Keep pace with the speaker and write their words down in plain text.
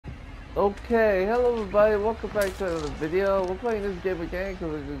Okay, hello everybody, welcome back to another video. We're playing this game again because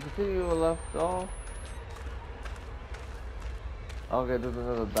we're going to continue where we left off. Okay, there's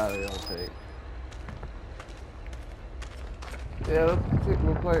another battery I'll take. Yeah, let's see,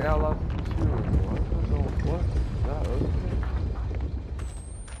 we're playing Outlast 2. What is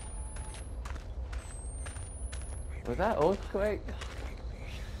that? Was that earthquake?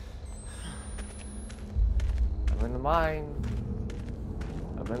 I'm in the mine.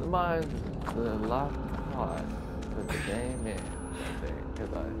 I'm in the mine. The last part of the game is, I think.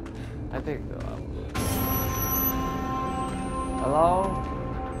 Because I think so. Hello?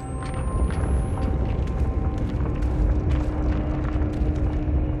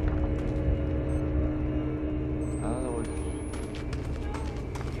 I don't know what.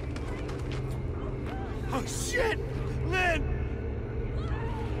 Oh shit! Lynn!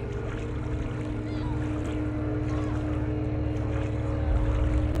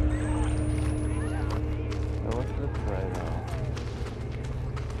 Oh, what's this right now?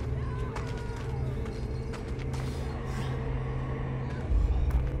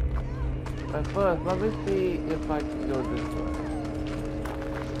 But first, let me see if I can go this way.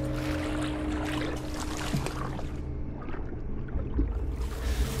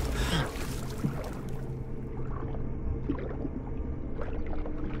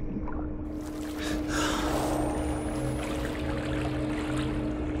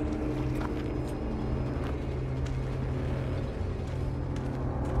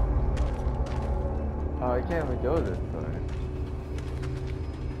 Oh, I can't even go this way.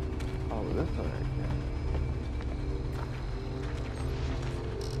 Oh, this way I can.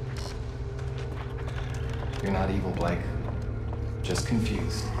 You're not evil, Blake. Just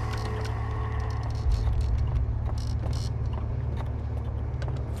confused.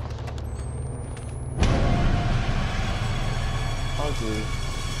 Oh, geez.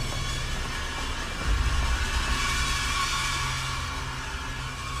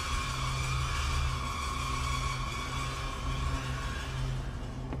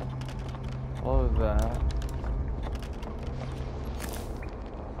 What was that?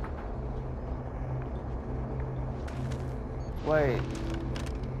 Wait.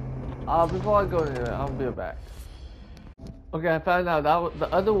 Before I go in there, I'll be back. Okay, I found out that the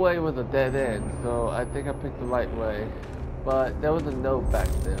other way was a dead end, so I think I picked the right way. But there was a note back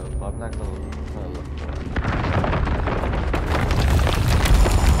there, but I'm not gonna look for it.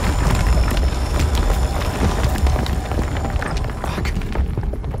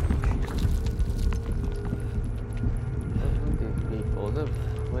 What's with these people? They're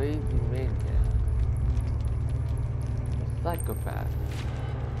crazy maniacs. Psychopaths.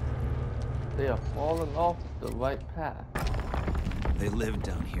 They are falling off the right path. They lived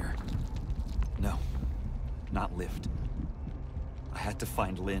down here. No, not lived. I had to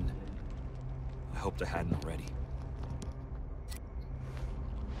find Lynn. I hoped I hadn't already.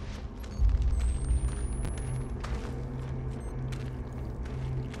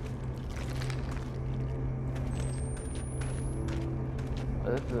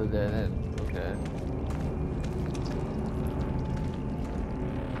 Oh, this is a dead end. Okay.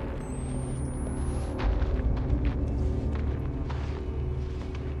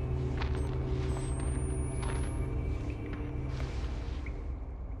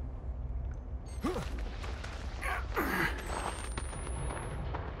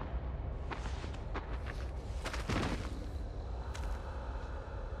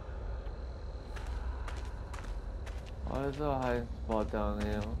 Why is there a hiding spot down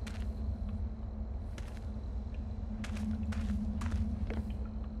here?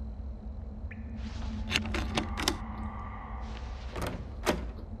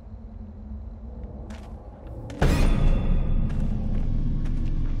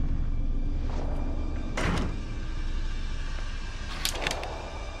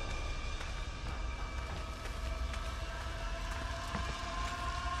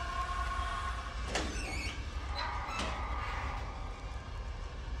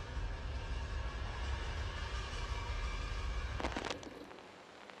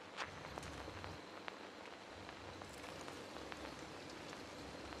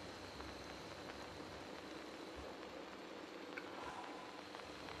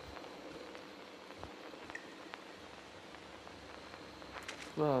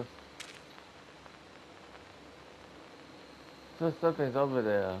 Look. So something's over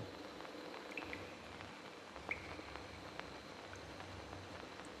there.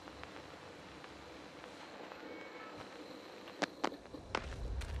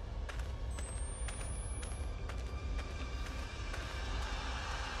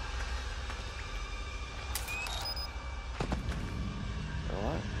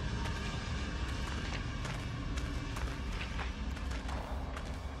 What?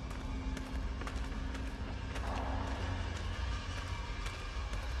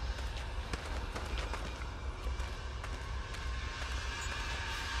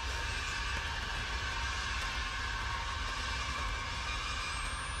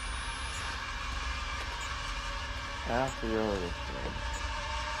 have to go this way.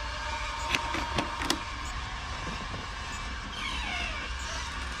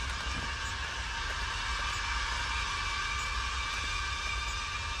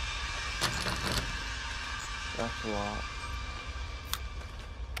 That's locked.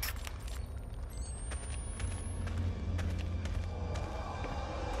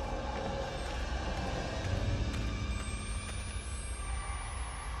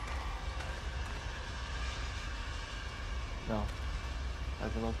 No, I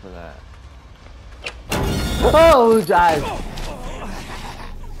can look for that. Oh, guys!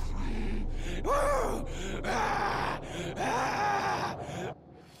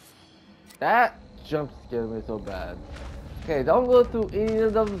 That jump scared me so bad. Okay, don't go through any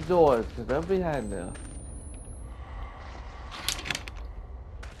of those doors, because they're behind there.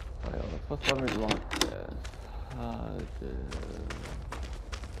 Alright, let's let me lock this.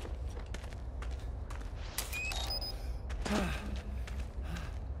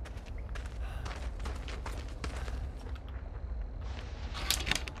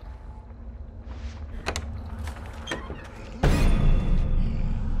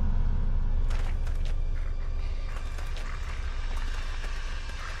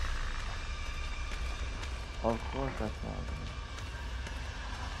 Of course that's not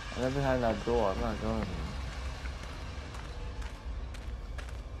good. I'm behind that door, I'm not going there.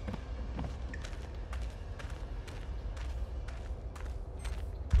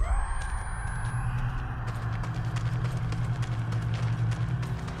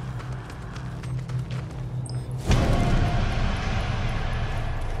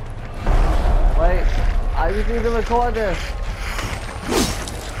 Wait, I just need to record this.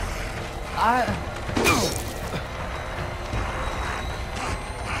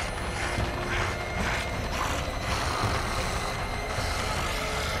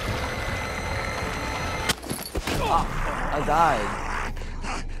 I died.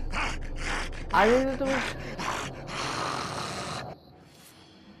 I needed to.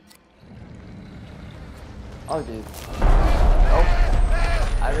 Oh, dude. Nope.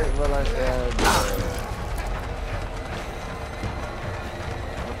 I didn't realize that.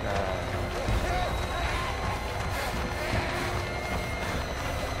 Okay.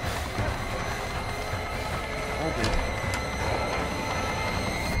 Oh, dude.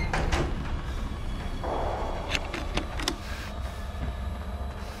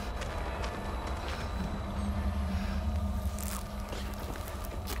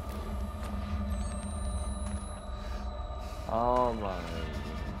 Oh my.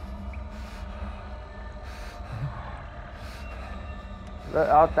 Let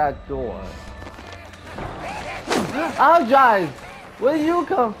out that door. Oh, guys! Where do you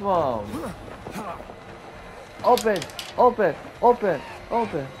come from? Open! Open! Open!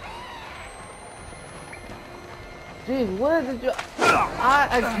 Open! Jeez, where did you...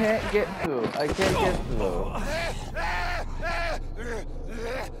 I can't get through. I can't get through.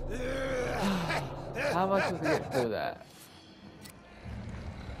 How am I supposed to get through that?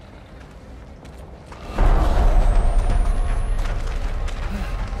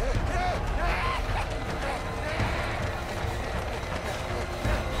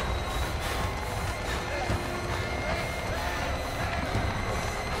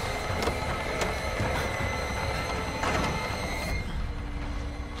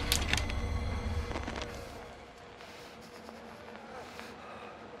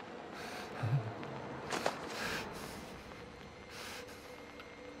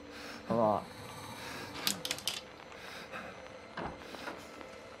 Come on.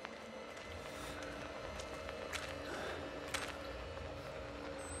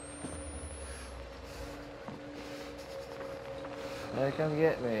 Hey, come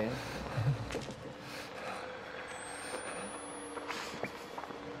get me.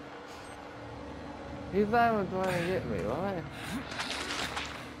 He's not even trying to get me, what?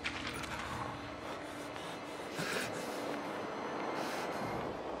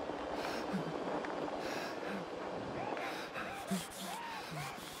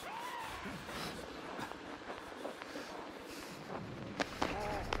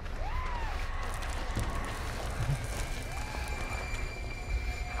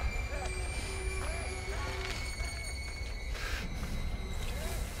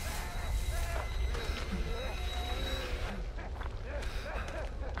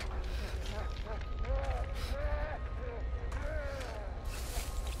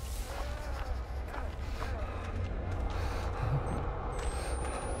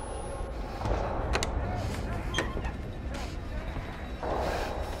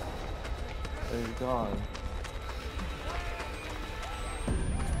 He's gone.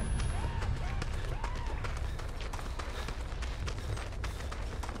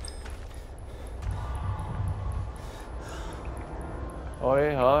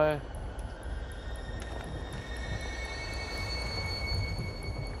 Oi, oi.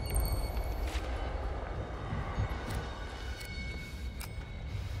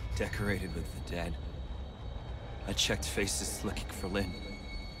 Decorated with the dead. I checked faces looking for Lynn.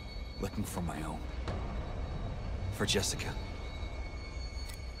 Looking for my own. For Jessica.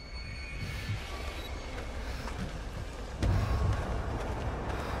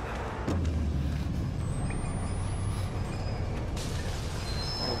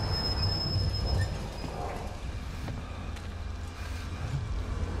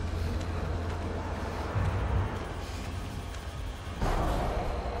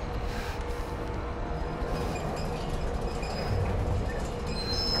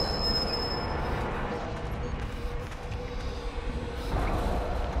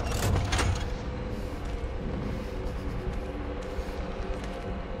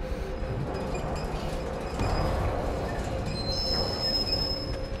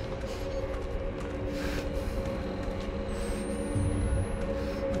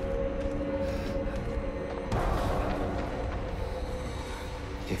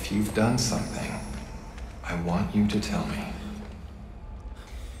 If you've done something, I want you to tell me.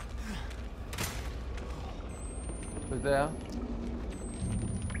 Who's there?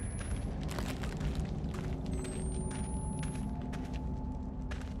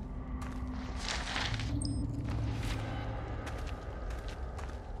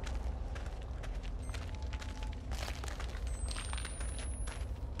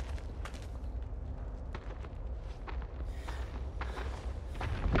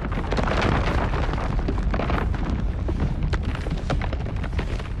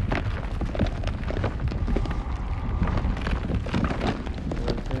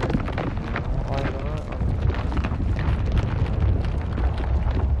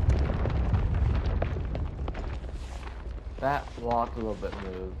 That walked a little bit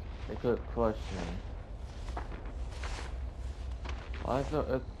moved. They could crush me. Why is there an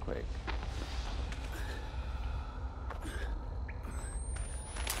earthquake?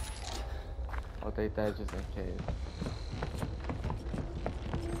 I'll take that just in case.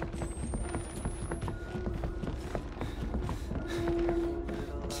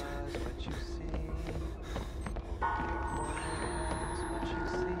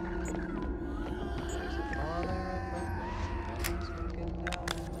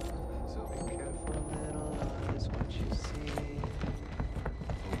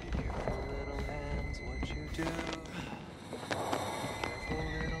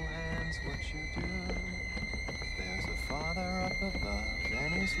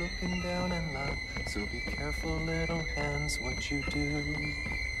 Looking down in love, so be careful, little hands, what you do.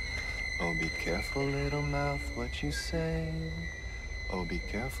 Oh, be careful, little mouth, what you say. Oh, be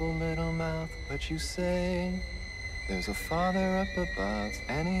careful, little mouth, what you say. There's a father up above,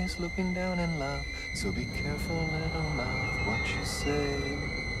 and he's looking down in love, so be careful, little mouth, what you say.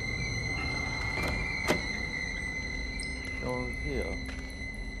 No one's here.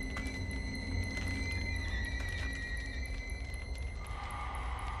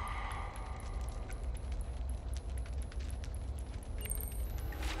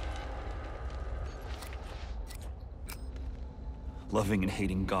 Loving and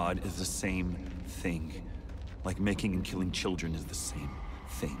hating God is the same thing. Like making and killing children is the same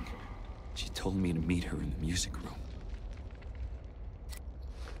thing. She told me to meet her in the music room.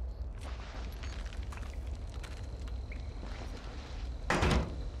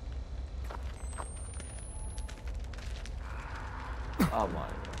 Oh my.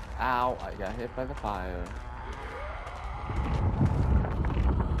 Ow, I got hit by the fire.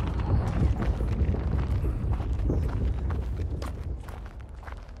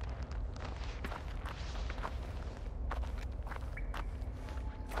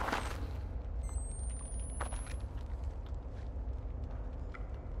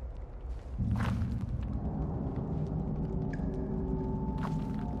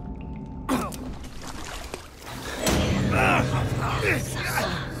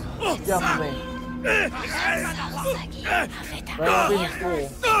 Jump me.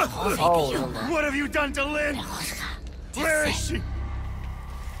 Oh, what have you done to Lynn? Where is she?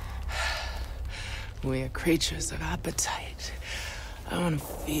 We are creatures of appetite. I want to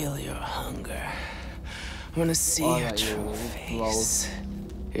feel your hunger. I want to see your true face.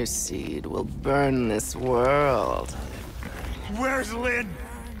 Your seed will burn this world. Where's Lynn?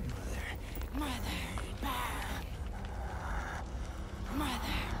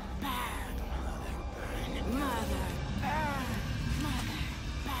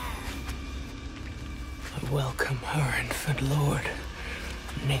 Welcome her, infant lord.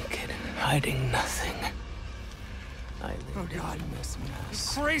 Naked, hiding nothing. I live in this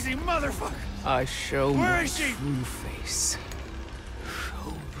mess. Crazy motherfucker! I show Where my is she? true face.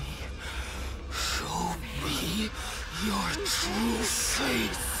 Show me your true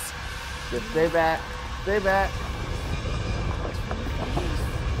face. Just stay back. Stay back.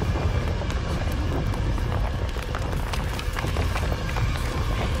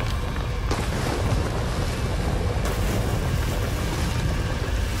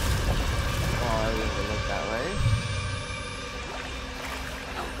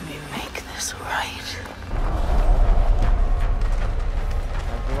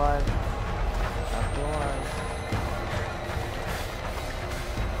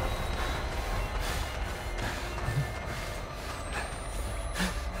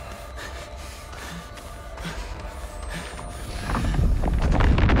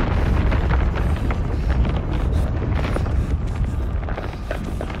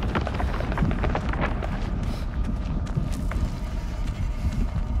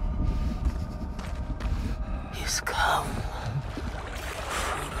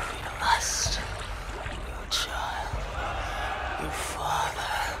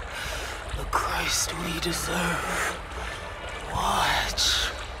 We deserve.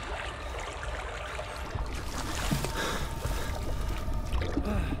 Watch.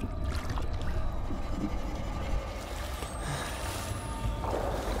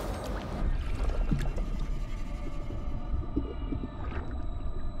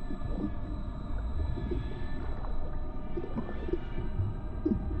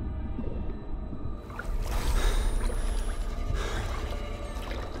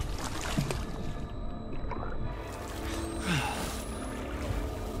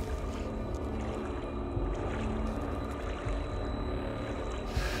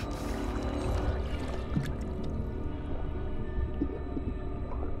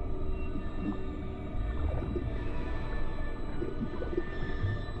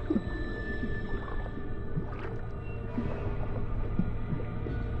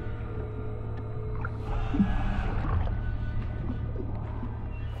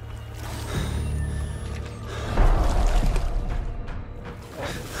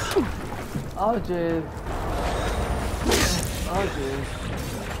 Oh jeez. Oh jeez.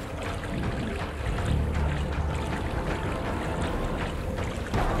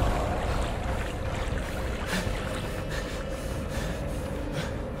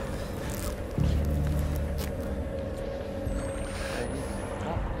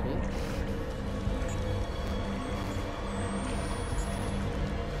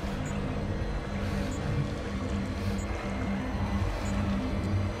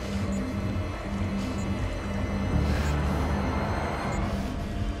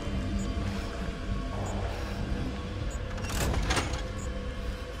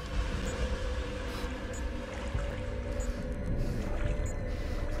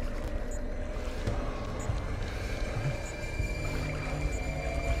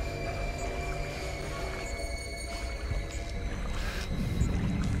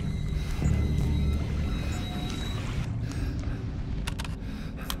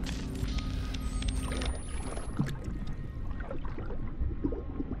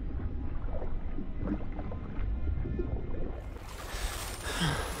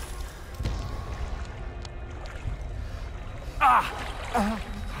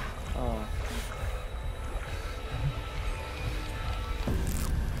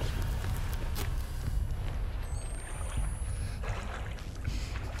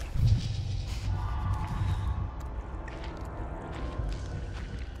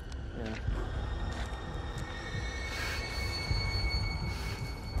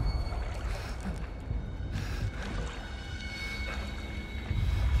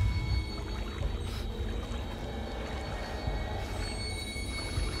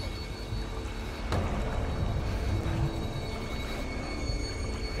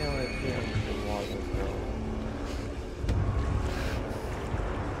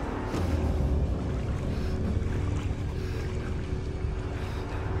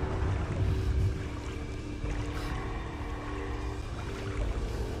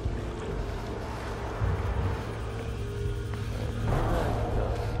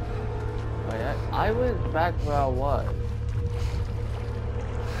 I went back where I was.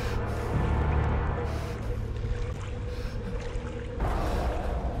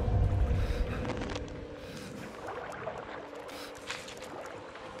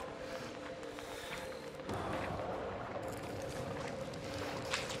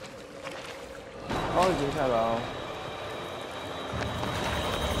 Oh, geez, hello.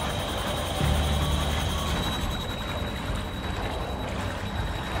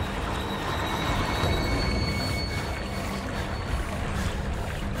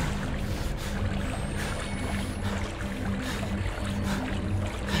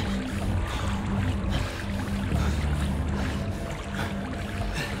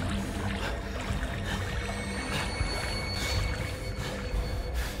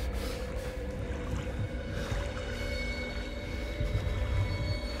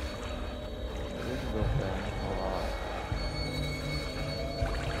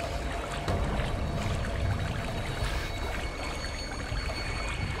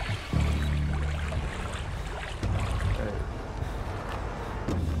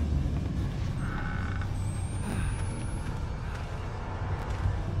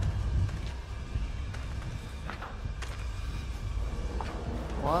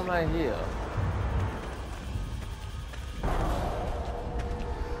 Why am I here?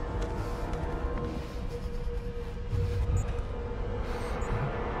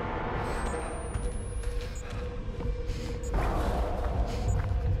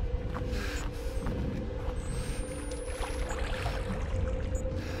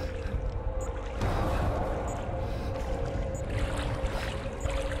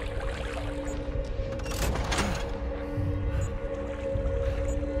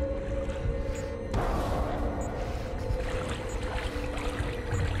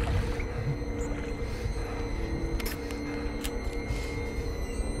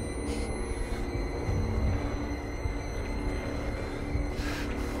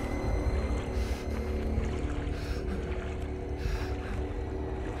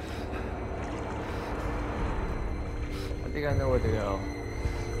 I think I know where to go.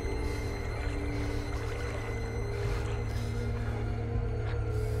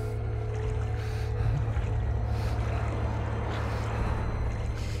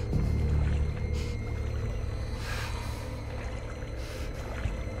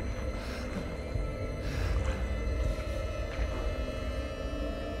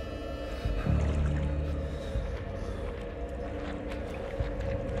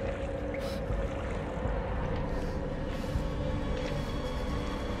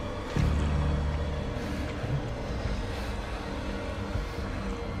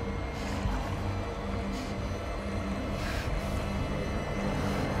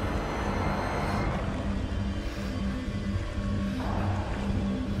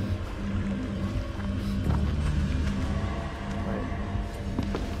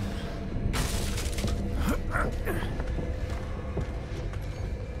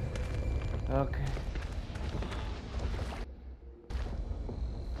 Okay.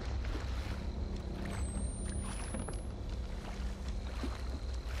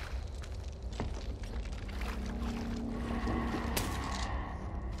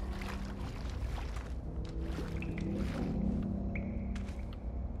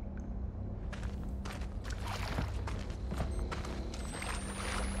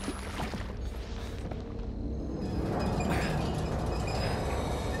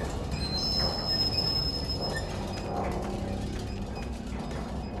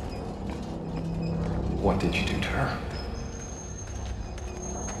 What did you do to her?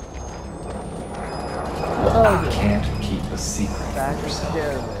 I can't keep a secret That from yourself.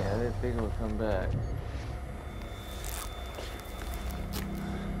 scared me. I didn't think it would come back.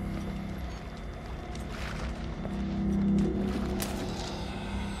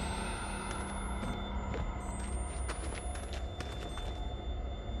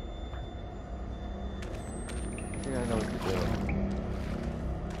 I think I know what to do.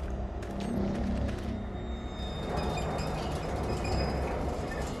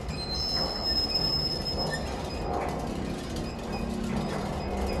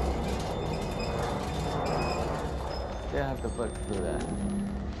 Yeah, I have to flex through that.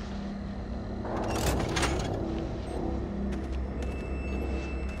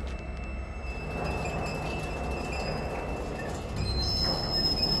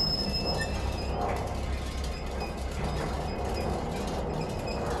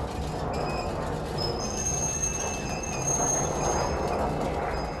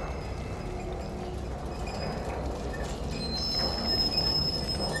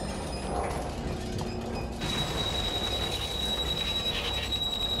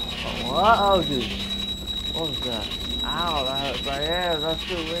 Oh, dude. What was that? Ow, that hurt my ass. That's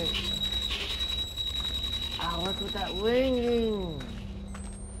too ring. Ow, what's with that ringing?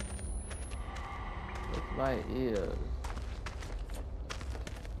 It's my ears.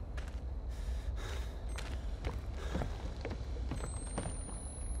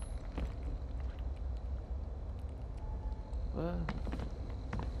 Where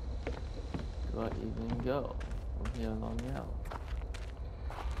do I even go from here on out?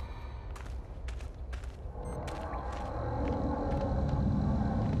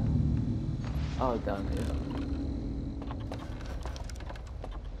 Oh, down here.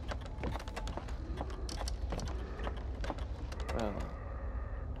 Well,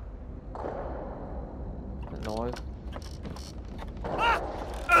 the noise.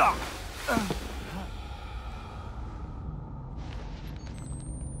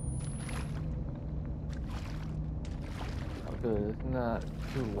 Okay, it's not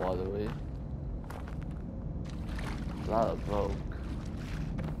too watery. A lot of broke.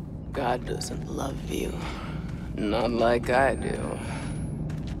 God doesn't love you. Not like I do.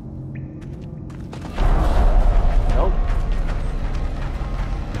 Nope.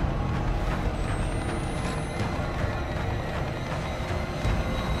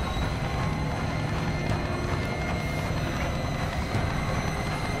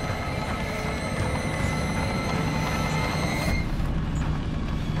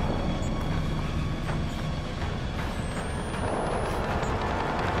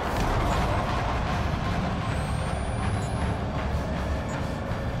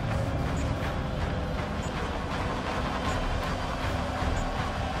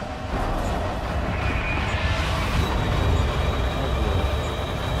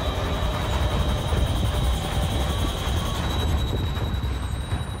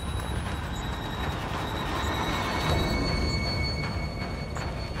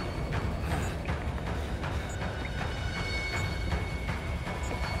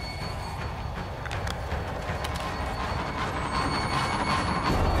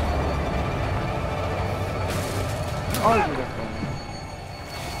 Oh, you got fun.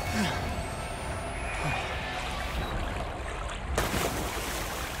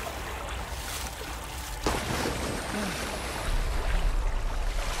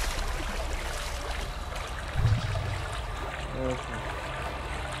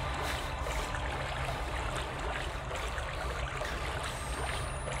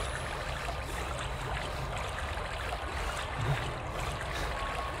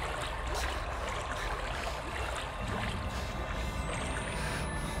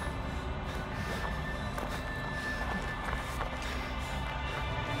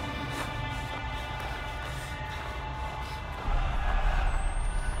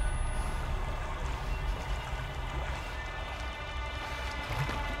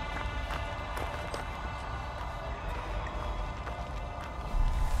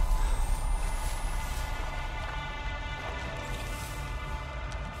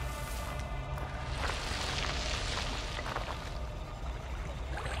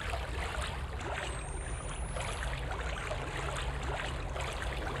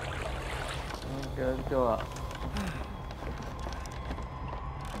 Okay, let's go up.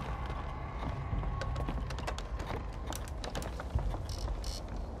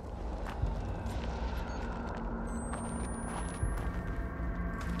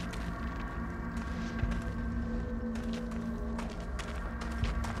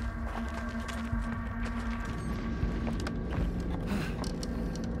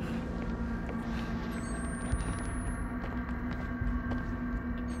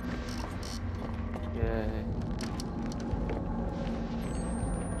 Yay.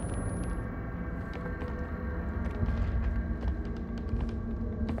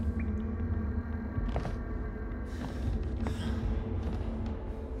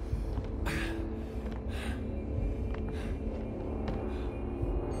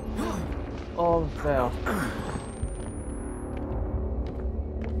 Oh, fail.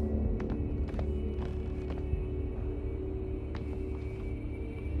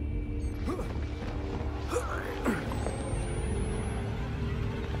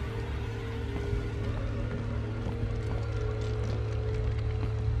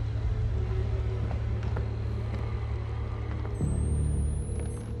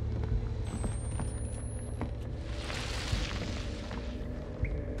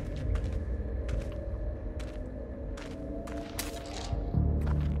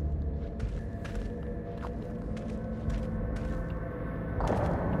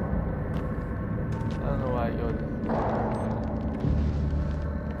 I don't know why I go this way.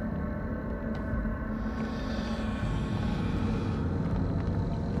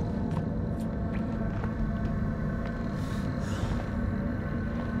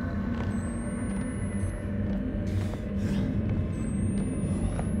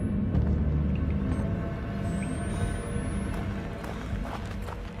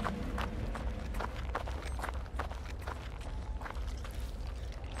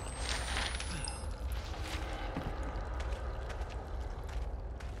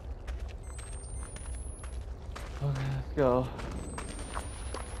 Okay, let's go.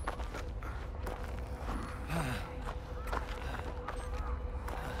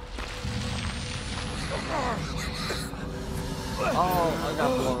 Oh, I got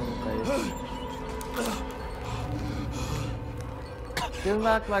blown in the face. Give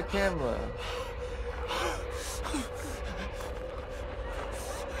back my camera.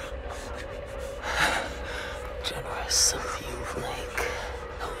 Generous of you, Blake.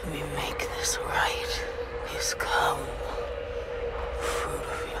 Help me make this right. He's come. Fruit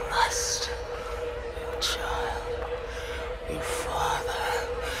of your lust. Your child. Your father.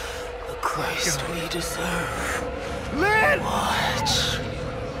 The Christ we deserve. Lynn! Watch.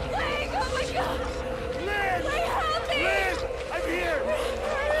 Blake, oh my God! Lynn! Blake, help me! Lynn! I'm here!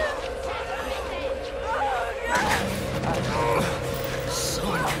 So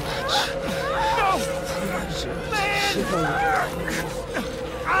much. No! Lynn!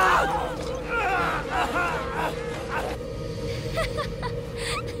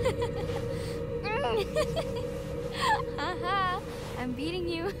 Haha, I'm beating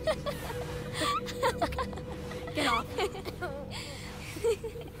you. Get off.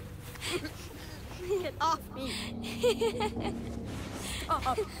 Get off me.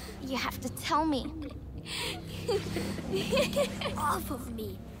 Stop. You have to tell me. Get off of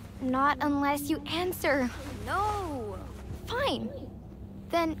me. Not unless you answer. No. Fine.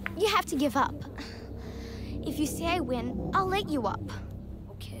 Then you have to give up. If you say I win, I'll let you up.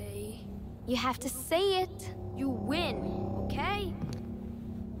 Okay. You have to say it. You win, okay?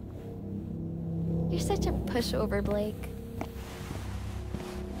 You're such a pushover, Blake.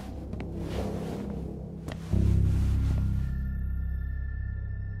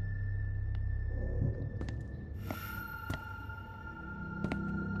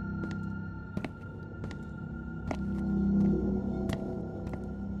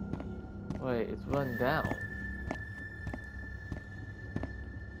 Wait, it's run down.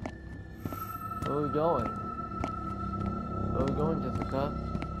 Where are we going? Where are we going, Jessica?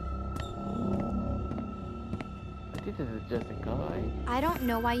 I think this is Jessica, right? I don't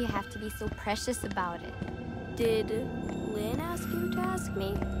know why you have to be so precious about it. Did Lynn ask you to ask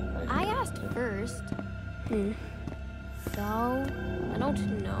me? I asked first. So? I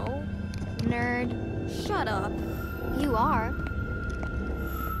don't know. Nerd. Shut up. You are.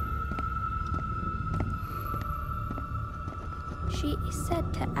 She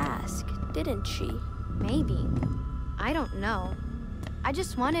said to ask, didn't she? Maybe. I don't know. I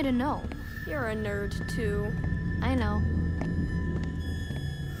just wanted to know. You're a nerd, too. I know.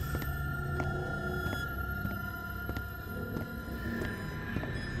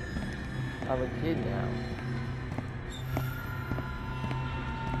 I'm a kid now.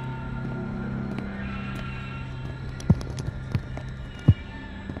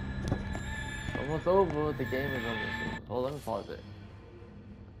 Almost over. The game is almost over. Oh, let me pause it.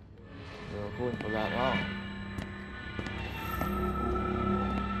 We're recording for that long.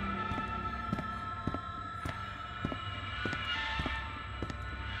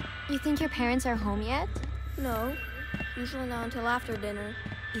 You think your parents are home yet? No, usually not until after dinner.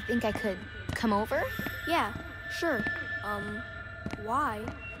 You think I could come over? Yeah, sure. Why?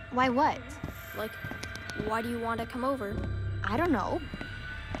 Why what? Like, why do you want to come over? I don't know.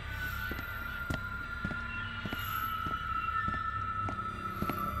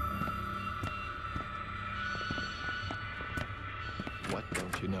 What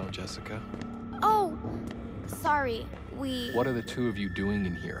don't you know, Jessica? Oh, sorry. What are the two of you doing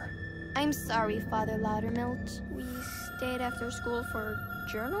in here? I'm sorry, Father Loudermilk. We stayed after school for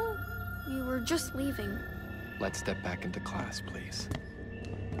journal? We were just leaving. Let's step back into class, please.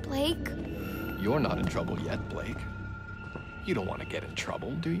 Blake? You're not in trouble yet, Blake. You don't want to get in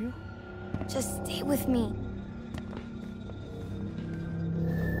trouble, do you? Just stay with me.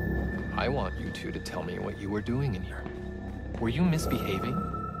 I want you two to tell me what you were doing in here. Were you misbehaving?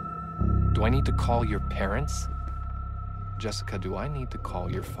 Do I need to call your parents? Jessica, do I need to call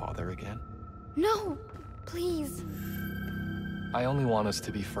your father again? No, please. I only want us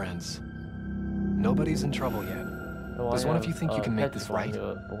to be friends. Nobody's in trouble yet. So Does one of you think you can make this right?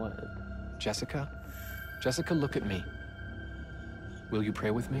 What? Jessica? Jessica, look at me. Will you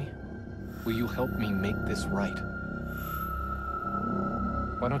pray with me? Will you help me make this right?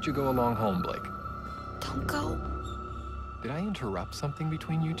 Why don't you go along home, Blake? Don't go. Did I interrupt something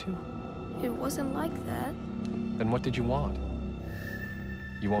between you two? It wasn't like that. Then what did you want?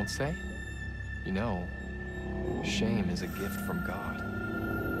 You won't say? You know, shame is a gift from God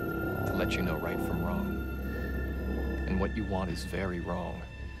to let you know right from wrong. And what you want is very wrong.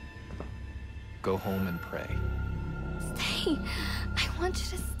 Go home and pray. Stay. I want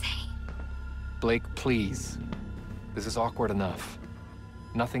you to stay. Blake, please. This is awkward enough.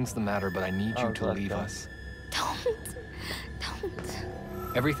 Nothing's the matter, but I need you to leave us. Don't.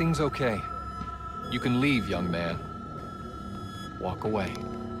 Everything's okay. You can leave, young man. Walk away.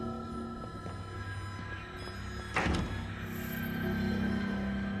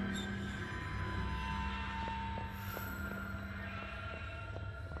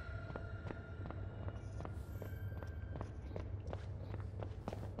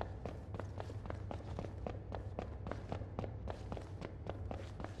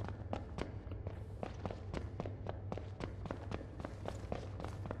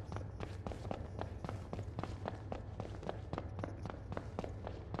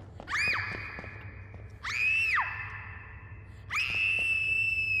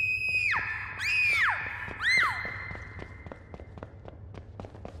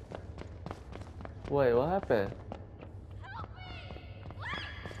 Wait, what happened?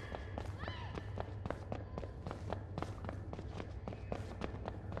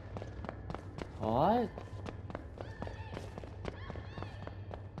 What?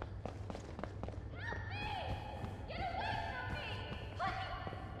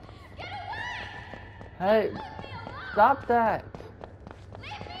 Hey, stop that!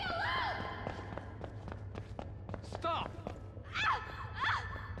 Stop!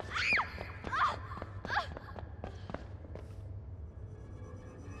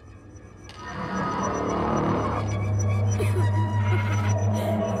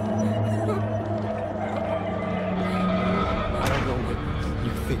 I don't know what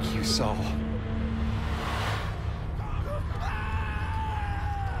you think you saw.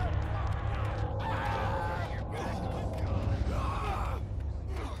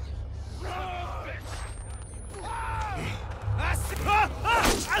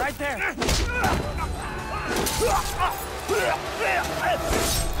 Right there!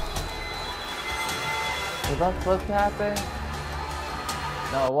 Was that supposed to happen?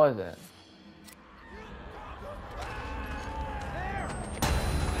 No, it wasn't.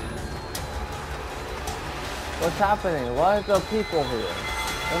 What's happening? Why is there people here?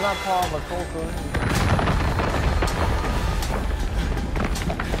 They're not part of a culture.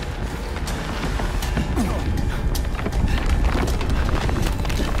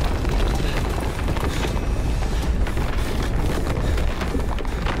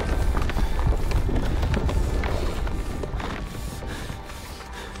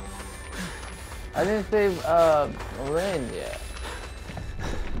 I didn't save Lynn yet.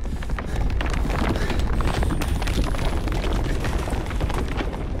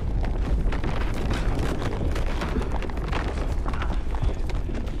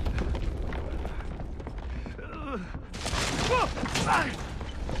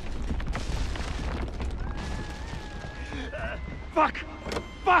 Fuck!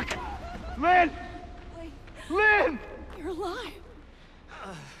 Fuck! Lynn! Lynn! You're alive.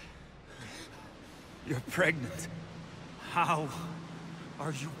 You're pregnant. How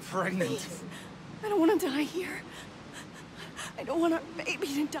are you pregnant? Please. I don't want to die here. I don't want our baby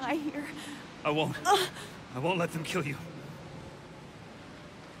to die here. I won't let them kill you.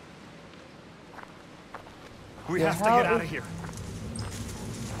 We have to get out of here.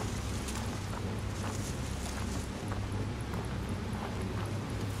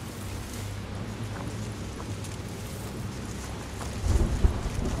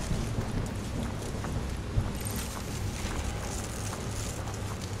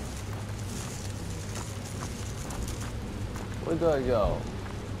 Where do I go?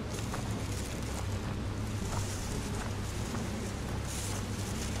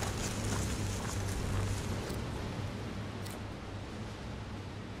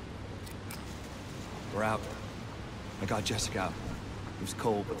 We're out. I got Jessica out. It was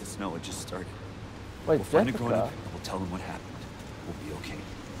cold, but the snow had just started. Wait, We'll find a Jessica? grown-up, and we'll tell them what happened. We'll be okay.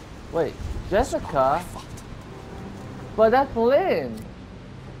 Wait, It's all my Jessica? fault. But that's Lynn.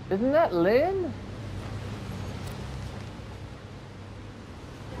 Isn't that Lynn?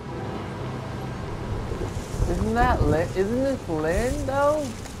 Isn't that Lynn? Isn't this Lynn though?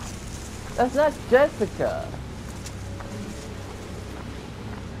 That's not Jessica.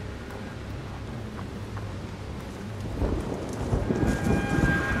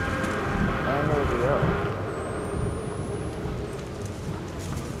 I don't know where to go.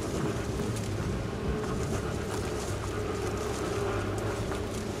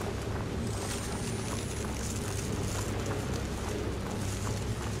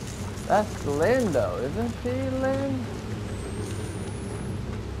 That's Lynn though, isn't she Lynn?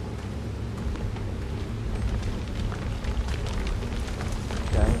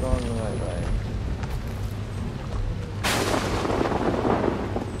 Yeah, I'm going the right way.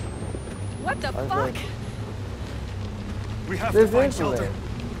 What the I was fuck? like, We have to this find is shelter. Lynn.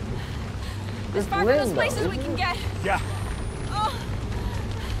 As This far from those Lynn though, places we isn't can it? get. Yeah. Oh.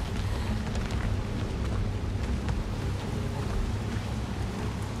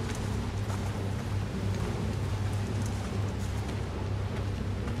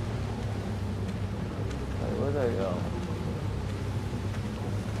 Wait, where'd I go?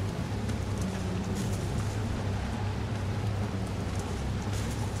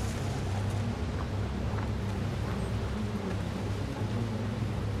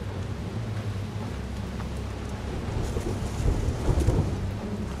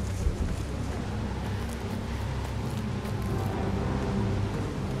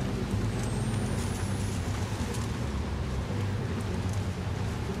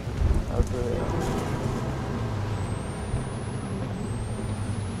 Over there.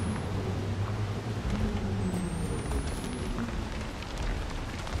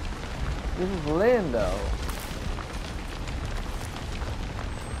 This is Lynn though.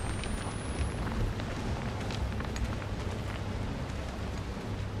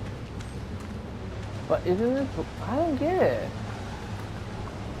 But isn't this? I don't get it.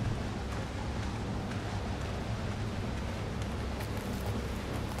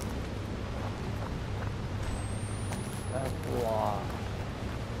 That's why.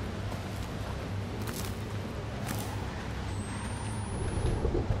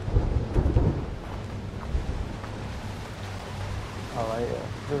 Oh, right here.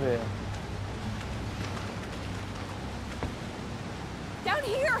 Through here. Down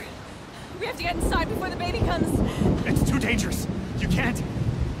here! We have to get inside before the baby comes. It's too dangerous. You can't.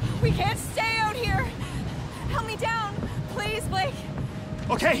 We can't stay out here. Help me down, please, Blake.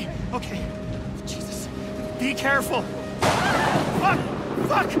 Okay, okay. Jesus. Be careful. Fuck!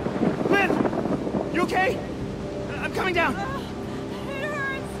 Fuck! Lynn! You okay? I'm coming down. It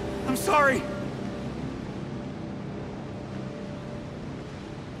hurts. I'm sorry.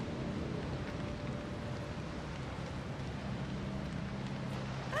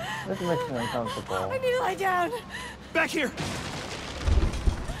 This makes me uncomfortable. I need to lie down. Back here!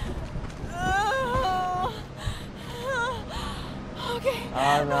 Okay.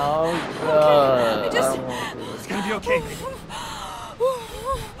 Oh no. I just... It's gonna be okay, baby.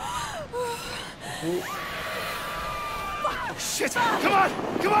 Oh, shit! Come on!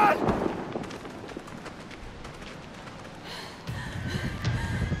 Come on!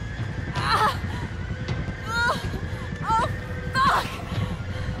 Oh, fuck!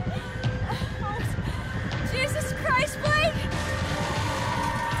 Oh, Jesus Christ, Blake!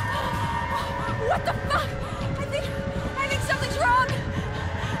 What the fuck? I think something's wrong!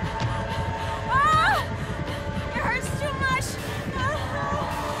 Ah! It hurts too much!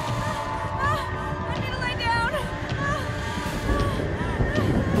 I need to lay down!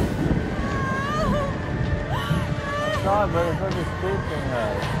 God, but it's such a sleeping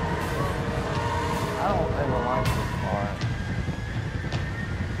head. I don't ever like this part.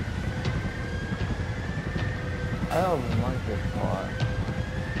 I don't even like this part.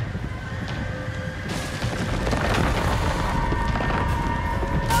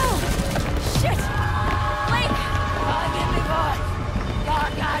 Oh! Shit! Blake! God, give me voice!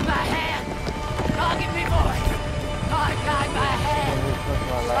 God, guide my hand! God, give me voice! God, guide my hand!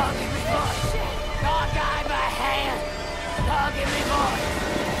 God, give me voice! God, guide my hand! God, give me voice!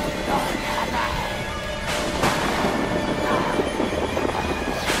 God, guide my hand!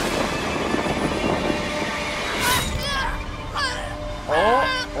 Oh,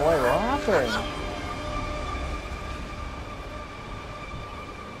 wait, what happened?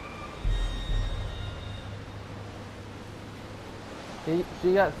 She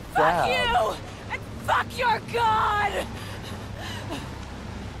got Fuck stabbed. you! And fuck your god!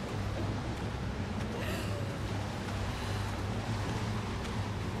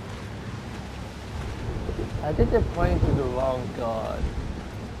 I think they're pointing to the wrong god.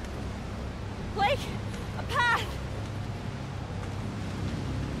 Blake, a path!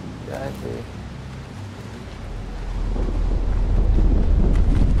 Yeah, I see.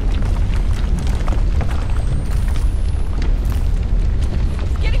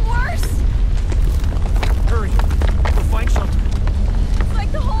 It's getting worse! Hurry! We'll find shelter. It's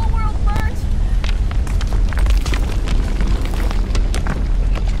like the whole world burnt!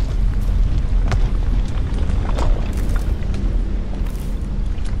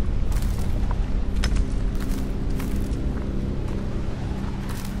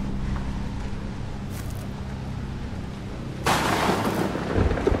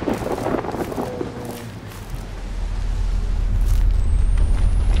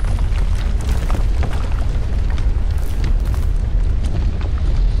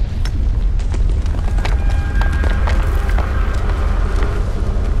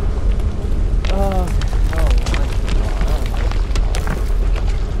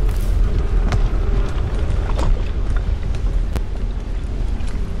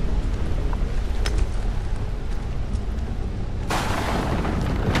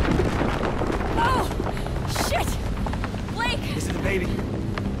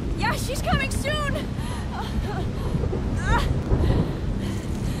 Yeah, she's coming soon!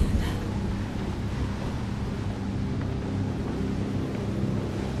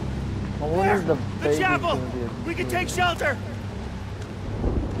 What is the baby chapel! gonna be? We can take shelter!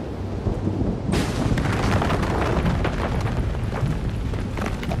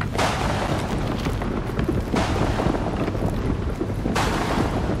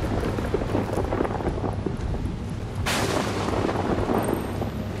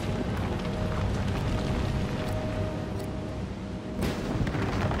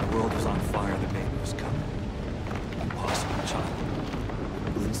 The world was on fire, the baby was coming. Impossible child.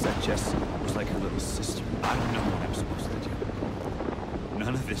 Lynn said Jess was like her little sister. I don't know what I'm supposed to do.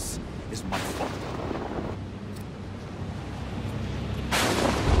 None of this is my fault.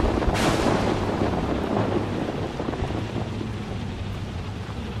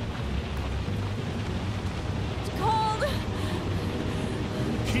 It's cold!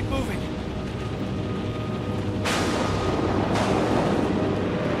 Keep moving.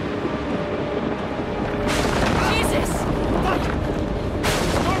 Jesus! Fuck!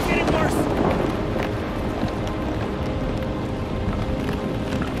 Storm's getting worse!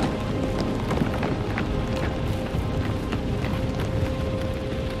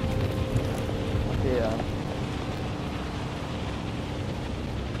 Yeah.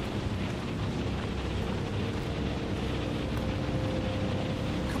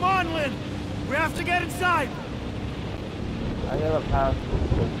 Come on, Lynn! We have to get inside! I never passed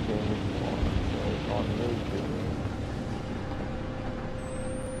this game before, so it's all new to me.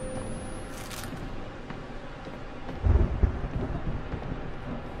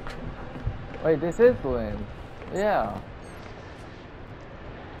 Wait, this is Lynn. Yeah.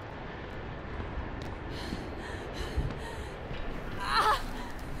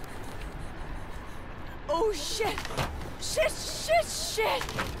 Oh shit! Shit!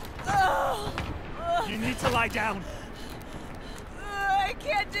 Oh. You need to lie down. I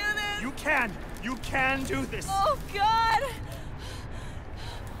can't do this! You can! You can do this! Oh god!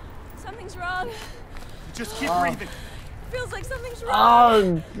 Something's wrong. Just keep breathing. Feels like something's wrong.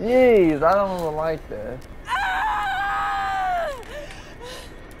 Oh, jeez. I don't even like this. Ah!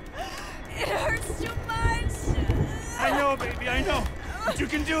 It hurts too much. I know, baby, I know. But you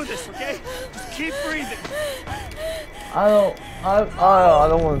can do this, okay? Just keep breathing. I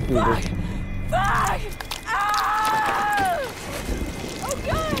don't want to see this. Fuck! Ah! Oh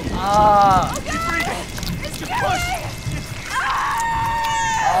god! Ah! Oh Keep god! breathing. It's Just killing push. me!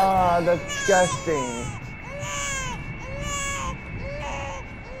 Ah! Ah, disgusting.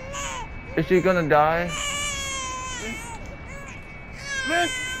 Is she gonna die? Lynn!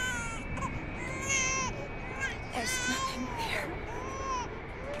 There's nothing there.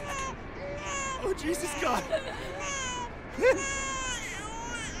 Oh, Jesus God.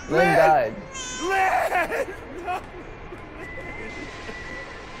 Lynn died. Lynn! No.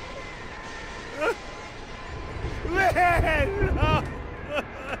 Lynn! No.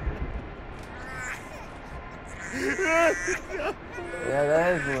 Yeah, that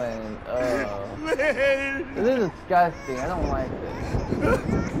is Lynn. Oh. Lynn! This is disgusting. I don't like this.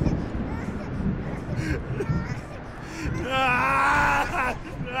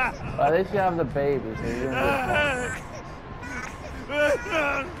 Well, at least you have the baby, so you're doing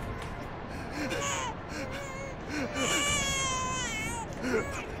good.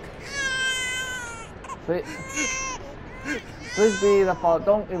 Please be the fault.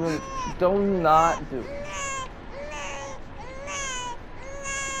 Do not do it.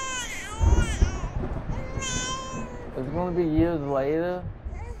 It's gonna be years later.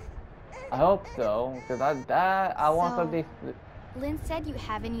 I hope so, because I want something. Lynn said you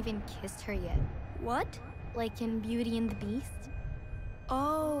haven't even kissed her yet. What? Like in Beauty and the Beast?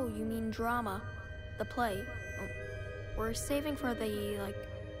 Oh, you mean drama. The play. We're saving for the,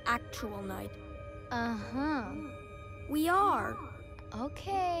 actual night. Uh-huh. We are.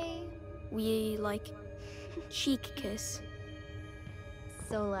 Okay. We, cheek kiss.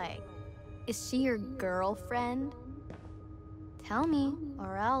 So, is she your girlfriend? Tell me,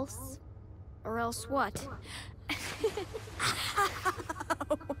 or else. Or else what? Stop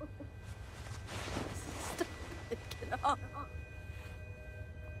it, get off.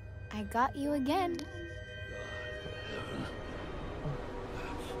 I got you again.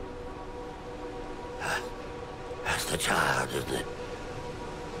 That's the child, isn't it?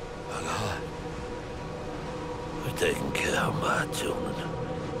 My God. We're taking care of my children.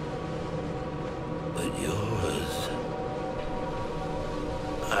 But yours...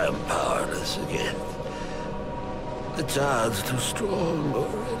 I am powerless again. The child's too strong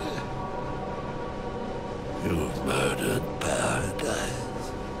already. You've murdered paradise.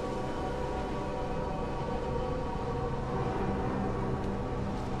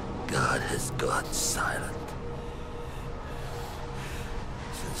 God has gone silent.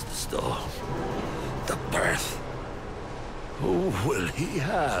 Since the storm, the birth. Who will he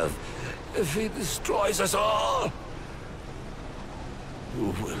have if he destroys us all?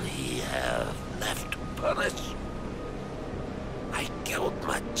 Who will he have left to punish? I killed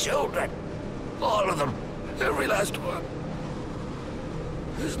my children. All of them. Every last one.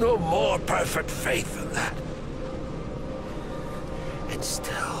 There's no more perfect faith than that. And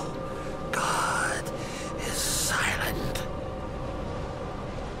still, God is silent.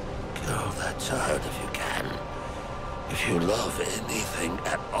 Kill that child if you can. If you love anything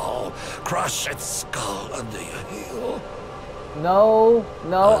at all, crush its skull under your heel. No,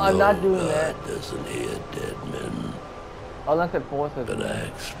 I'm not doing God that. doesn't hear dead men, Unless it forces but me. I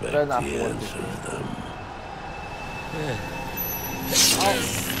expect Better he not force it. answers them.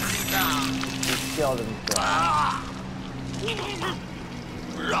 He killed himself.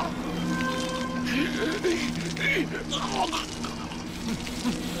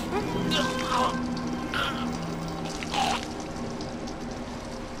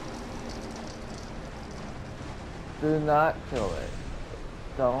 Do not kill it.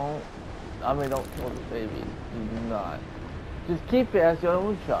 Don't kill the baby. Do not. Just keep it as your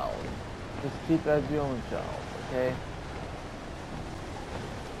own child. Just keep it as your own child, okay?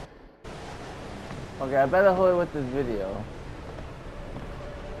 Okay, I better hurry with this video.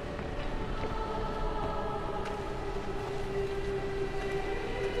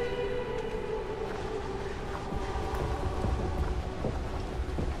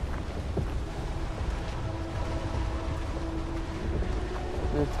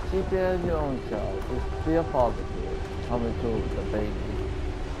 keep it as your own child. Just be a father to it. Coming to the baby.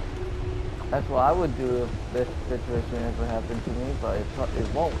 That's what I would do if this situation ever happened to me, but it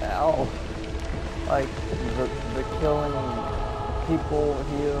won't at all. Like, the killing people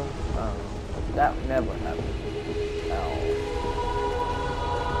here, that never happened at all.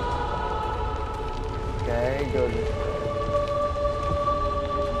 Okay, go this way.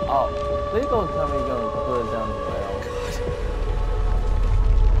 Oh, please don't tell me you're gonna put it down the rail.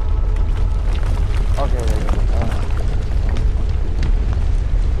 Okay, there you go.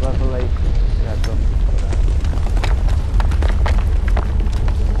 Revelation. Yeah, go for that.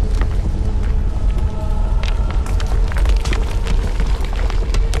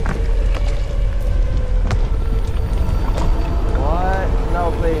 What? No,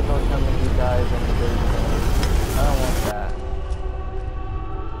 please don't tell me he dies in the baby. I don't want that.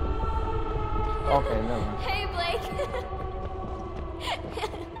 Okay, no. Hey, Blake.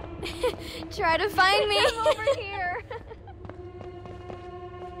 Try to find me. I'm over here.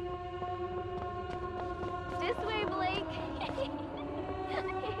 This way, Blake.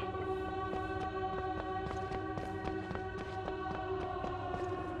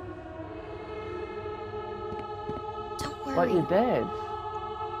 Don't worry. But you're dead.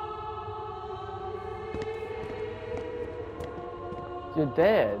 You're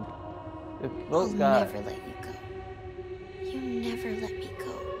dead. If I'll those guys. never let you go. You never let me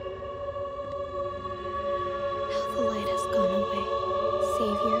go. Now the light has gone away.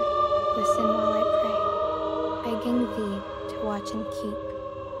 Savior, listen while I pray, begging thee to watch and keep,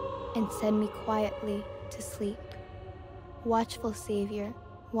 and send me quietly to sleep. Watchful Savior,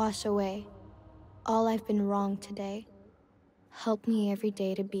 wash away all I've been wrong today. Help me every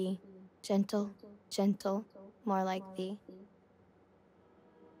day to be gentle, gentle, more like thee.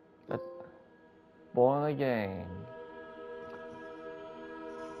 Born again.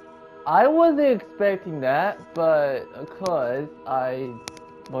 I wasn't expecting that, but because I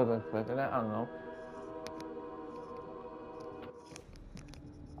wasn't expecting that, I don't know.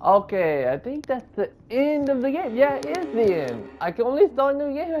 Okay, I think that's the end of the game. Yeah, it is the end. I can only start a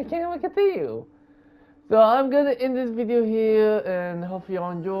new game. I can't even continue. So I'm gonna end this video here, and hope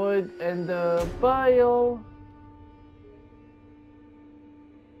y'all enjoyed. And bye, y'all.